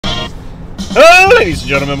Ladies and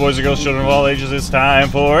gentlemen, boys and girls, children of all ages, it's time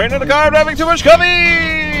for Ain't in the Car I'm Having Too Much Coffee!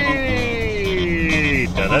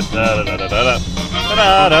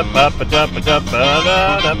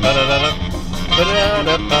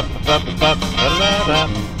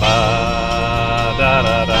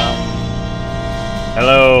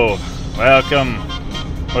 Hello, welcome.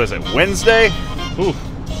 What is it, Wednesday? Ooh,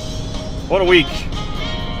 what a week.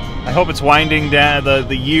 I hope it's winding down,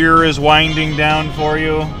 the year is winding down for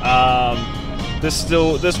you.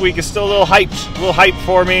 This week is still a little hype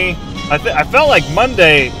for me. I felt like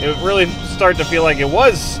Monday, it really started to feel like it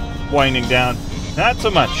was winding down. Not so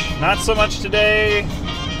much today,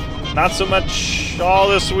 not so much all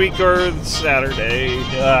this week or Saturday.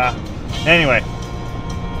 Anyway,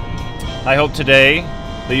 I hope today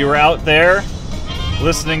that you were out there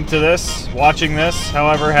listening to this, watching this,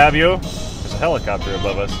 however have you. There's a helicopter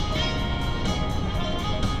above us.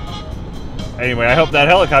 Anyway, I hope that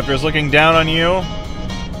helicopter is looking down on you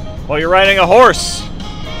while you're riding a horse.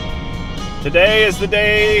 Today is the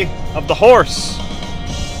day of the horse.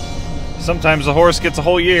 Sometimes the horse gets a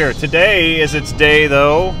whole year. Today is its day,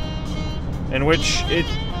 though, in which it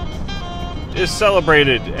is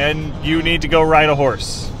celebrated, and you need to go ride a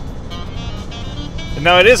horse. And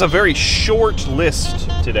now, it is a very short list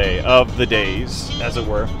today of the days, as it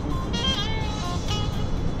were.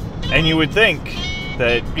 And you would think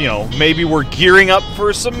that, you know, maybe we're gearing up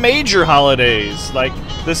for some major holidays. Like,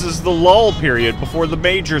 this is the lull period before the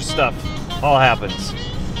major stuff all happens.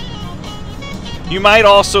 You might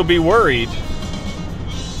also be worried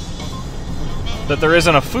that there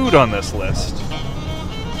isn't a food on this list.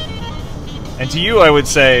 And to you, I would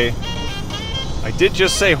say, I did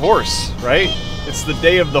just say horse, right? It's the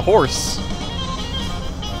day of the horse.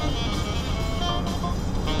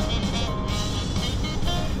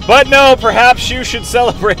 But no, perhaps you should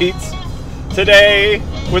celebrate today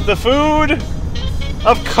with the food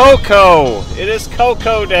of cocoa. It is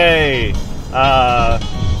Cocoa Day. I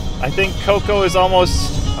think cocoa is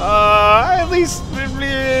almost, at least,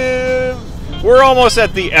 we're almost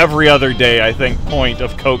at the every other day, I think, point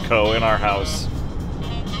of cocoa in our house.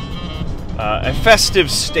 A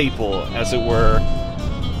festive staple, as it were.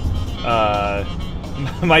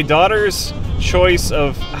 My daughter's choice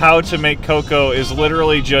of how to make cocoa is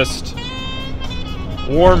literally just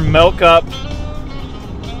warm milk up,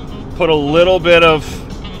 put a little bit of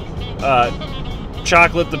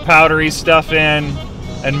chocolate, the powdery stuff in,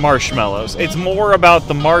 and marshmallows. It's more about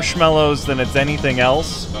the marshmallows than it's anything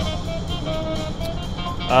else.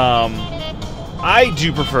 I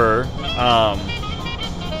do prefer, I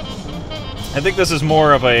think this is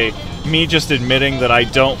more of a me just admitting that I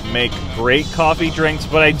don't make great coffee drinks,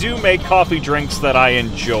 but I do make coffee drinks that I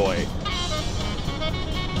enjoy.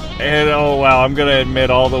 And oh wow, I'm gonna admit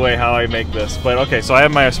all the way how I make this. But okay, so I have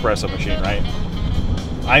my espresso machine, right?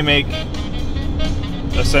 I make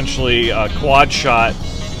essentially a quad shot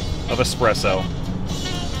of espresso.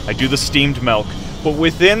 I do the steamed milk, but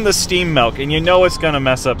within the steamed milk, and you know it's gonna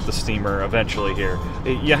mess up the steamer eventually here.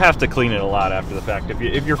 You have to clean it a lot after the fact.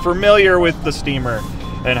 If you're familiar with the steamer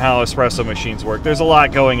and how espresso machines work, there's a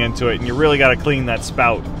lot going into it, and you really got to clean that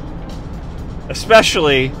spout.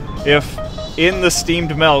 Especially if in the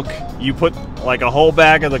steamed milk you put like a whole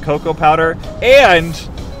bag of the cocoa powder and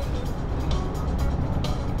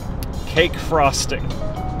cake frosting.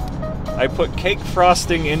 I put cake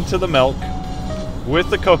frosting into the milk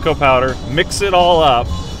with the cocoa powder, mix it all up,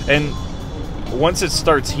 and once it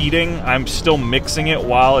starts heating, I'm still mixing it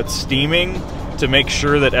while it's steaming to make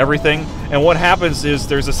sure that everything, and what happens is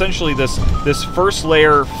there's essentially this first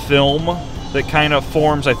layer film that kind of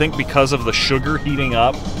forms, I think, because of the sugar heating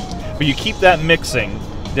up, but you keep that mixing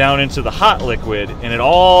down into the hot liquid, and it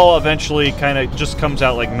all eventually kind of just comes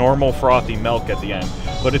out like normal frothy milk at the end,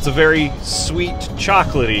 but it's a very sweet,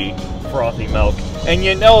 chocolatey frothy milk, and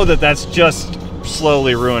you know that that's just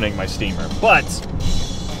slowly ruining my steamer. But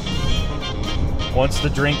once the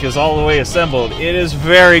drink is all the way assembled, it is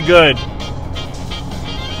very good.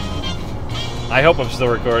 I hope I'm still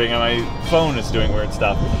recording, and my phone is doing weird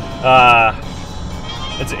stuff.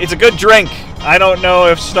 It's a good drink. I don't know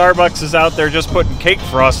if Starbucks is out there just putting cake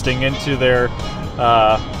frosting into their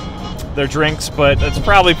drinks, but it's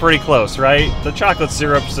probably pretty close, right? The chocolate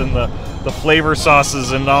syrups and the flavor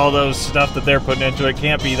sauces and all those stuff that they're putting into it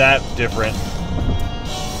can't be that different.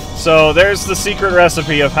 So there's the secret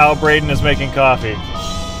recipe of how Braden is making coffee.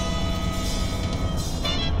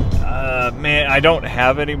 Man, I don't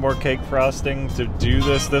have any more cake frosting to do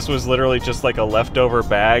this. This was literally just like a leftover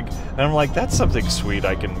bag. And I'm like, that's something sweet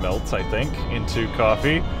I can melt, I think, into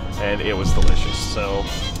coffee. And it was delicious. So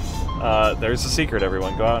there's the secret,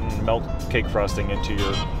 everyone. Go out and melt cake frosting into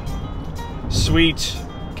your sweet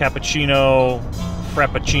cappuccino,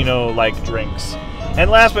 frappuccino-like drinks. And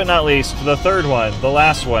last but not least, the third one, the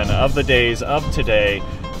last one of the days of today.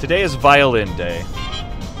 Today is Violin Day.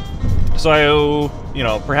 So, you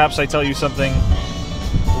know, perhaps I tell you something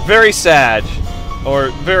very sad,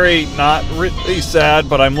 or very not really sad,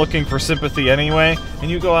 but I'm looking for sympathy anyway, and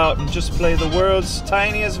you go out and just play the world's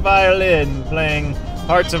tiniest violin, playing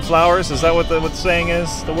Hearts and Flowers. Is that what the saying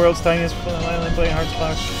is? The world's tiniest violin playing Hearts and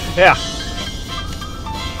Flowers? Yeah.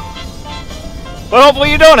 But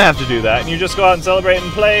hopefully you don't have to do that, and you just go out and celebrate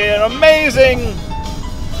and play an amazing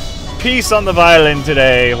piece on the violin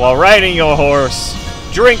today while riding your horse,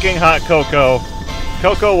 drinking hot cocoa.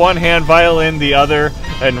 Cocoa one hand, violin the other,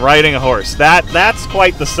 and riding a horse. That's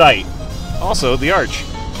quite the sight. Also, the arch.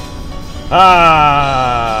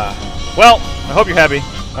 Well, I hope you're happy.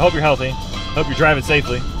 I hope you're healthy. I hope you're driving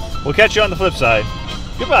safely. We'll catch you on the flip side.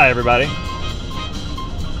 Goodbye, everybody.